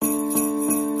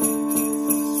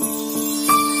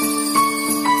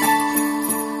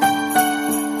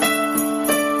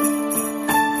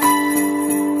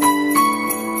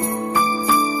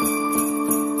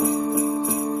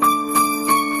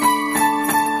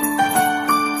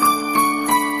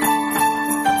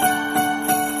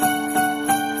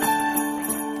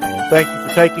thank you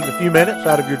for taking a few minutes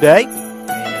out of your day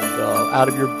and out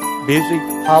of your busy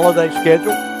holiday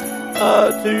schedule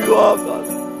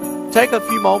to take a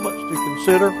few moments to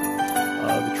consider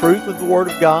the truth of the Word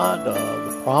of God,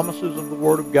 the promises of the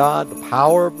Word of God, the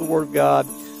power of the Word of God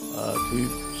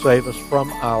to save us from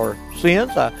our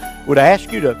sins. I would ask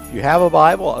you to, if you have a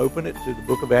Bible, open it to the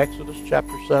book of Exodus,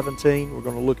 chapter 17. We're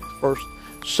going to look at the first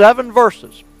 7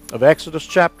 verses of Exodus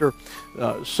chapter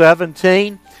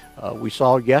 17. We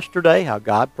saw yesterday how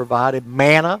God provided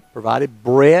manna, provided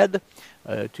bread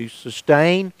to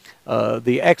sustain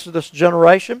the Exodus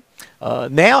generation.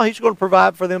 Now He's going to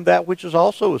provide for them that which is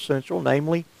also essential,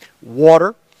 namely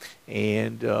water.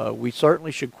 And we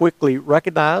certainly should quickly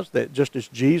recognize that just as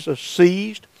Jesus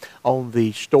seized on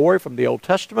the story from the Old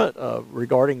Testament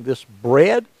regarding this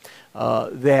bread,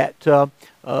 that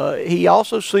He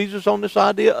also seizes on this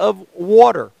idea of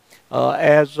water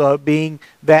as being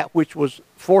that which was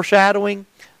foreshadowing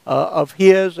of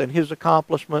His and His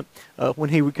accomplishment when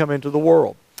He would come into the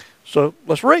world. So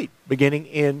let's read, beginning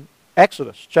in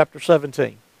Exodus chapter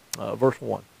 17, verse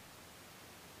 1.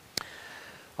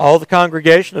 All the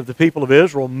congregation of the people of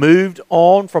Israel moved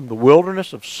on from the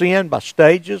wilderness of sin by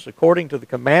stages according to the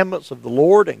commandments of the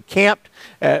Lord and camped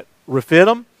at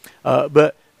Rephidim,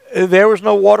 but there was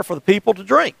no water for the people to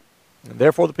drink. And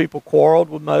therefore the people quarreled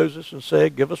with Moses and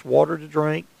said, "Give us water to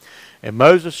drink." And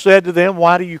Moses said to them,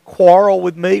 "Why do you quarrel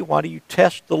with me? Why do you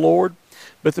test the Lord?"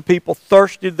 But the people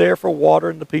thirsted there for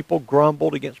water, and the people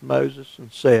grumbled against Moses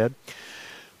and said,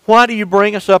 "Why do you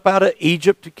bring us up out of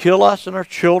Egypt to kill us and our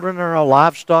children and our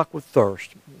livestock with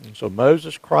thirst?" And so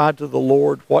Moses cried to the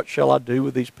Lord, "What shall I do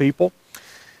with these people?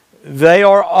 They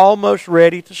are almost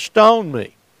ready to stone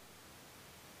me."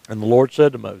 And the Lord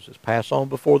said to Moses, "Pass on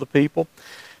before the people,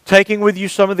 taking with you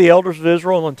some of the elders of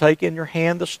Israel, and take in your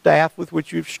hand the staff with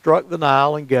which you've struck the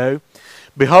Nile, and go.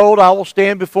 Behold, I will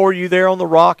stand before you there on the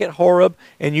rock at Horeb,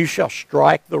 and you shall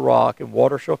strike the rock, and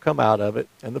water shall come out of it,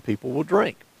 and the people will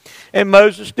drink." And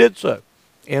Moses did so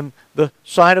in the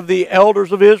sight of the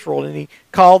elders of Israel, and he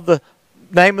called the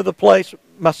name of the place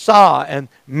Massah and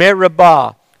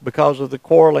Meribah because of the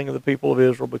quarreling of the people of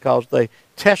Israel, because they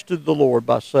tested the Lord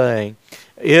by saying,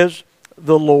 "Is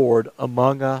the Lord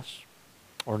among us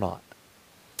or not?"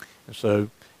 And so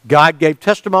God gave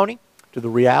testimony to the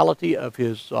reality of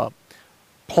His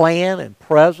plan and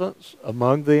presence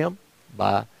among them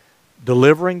by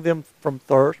delivering them from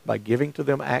thirst, by giving to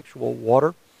them actual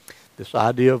water. This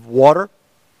idea of water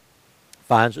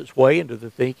finds its way into the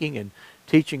thinking and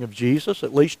teaching of Jesus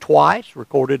at least twice,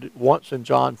 recorded once in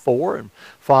John 4 and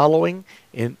following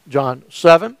in John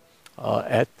 7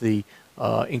 at the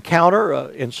encounter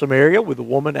in Samaria with the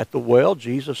woman at the well.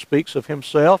 Jesus speaks of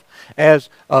Himself as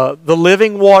the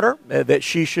living water that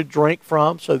she should drink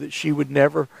from so that she would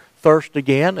never thirst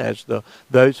again, as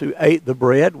those who ate the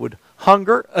bread would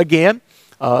hunger again.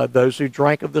 Those who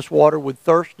drank of this water would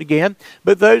thirst again.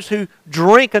 But those who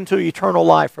drink unto eternal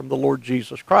life from the Lord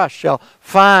Jesus Christ shall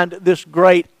find this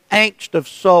great angst of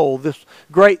soul, this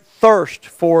great thirst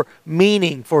for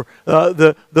meaning, for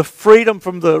the freedom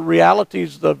from the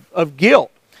realities of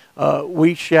guilt.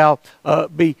 We shall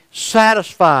be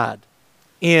satisfied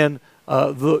in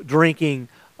the drinking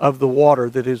of the water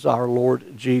that is our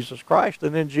Lord Jesus Christ.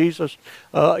 And then Jesus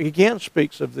again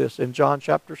speaks of this in John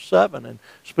chapter 7 and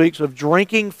speaks of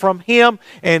drinking from Him,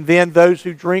 and then those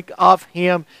who drink of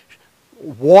Him,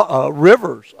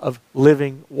 rivers of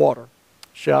living water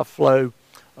shall flow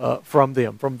from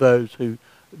them, from those who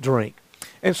drink.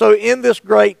 And so in this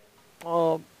great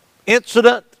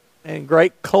incident and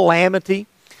great calamity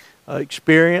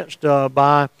experienced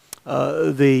by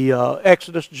the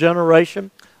Exodus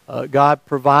generation, God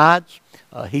provides.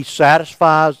 He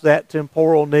satisfies that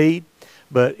temporal need,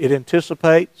 but it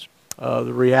anticipates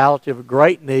the reality of a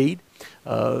great need,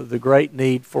 the great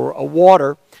need for a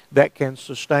water that can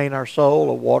sustain our soul,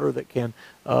 a water that can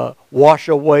wash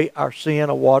away our sin,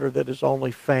 a water that is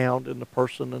only found in the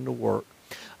person and the work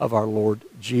of our Lord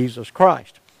Jesus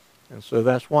Christ. And so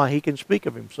that's why He can speak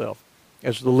of Himself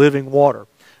as the living water,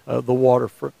 the water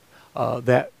for,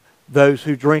 that those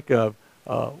who drink of,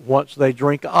 once they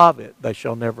drink of it, they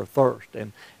shall never thirst.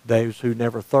 And those who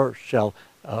never thirst shall,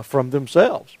 from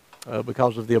themselves,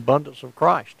 because of the abundance of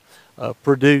Christ,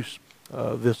 produce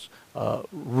this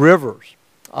rivers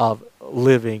of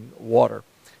living water.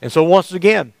 And so once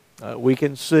again, we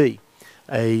can see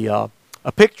a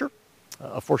picture,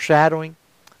 a foreshadowing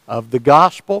of the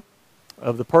gospel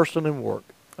of the person and work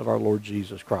of our Lord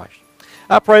Jesus Christ.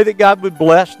 I pray that God would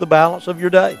bless the balance of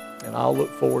your day, and I'll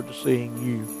look forward to seeing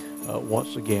you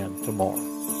once again tomorrow.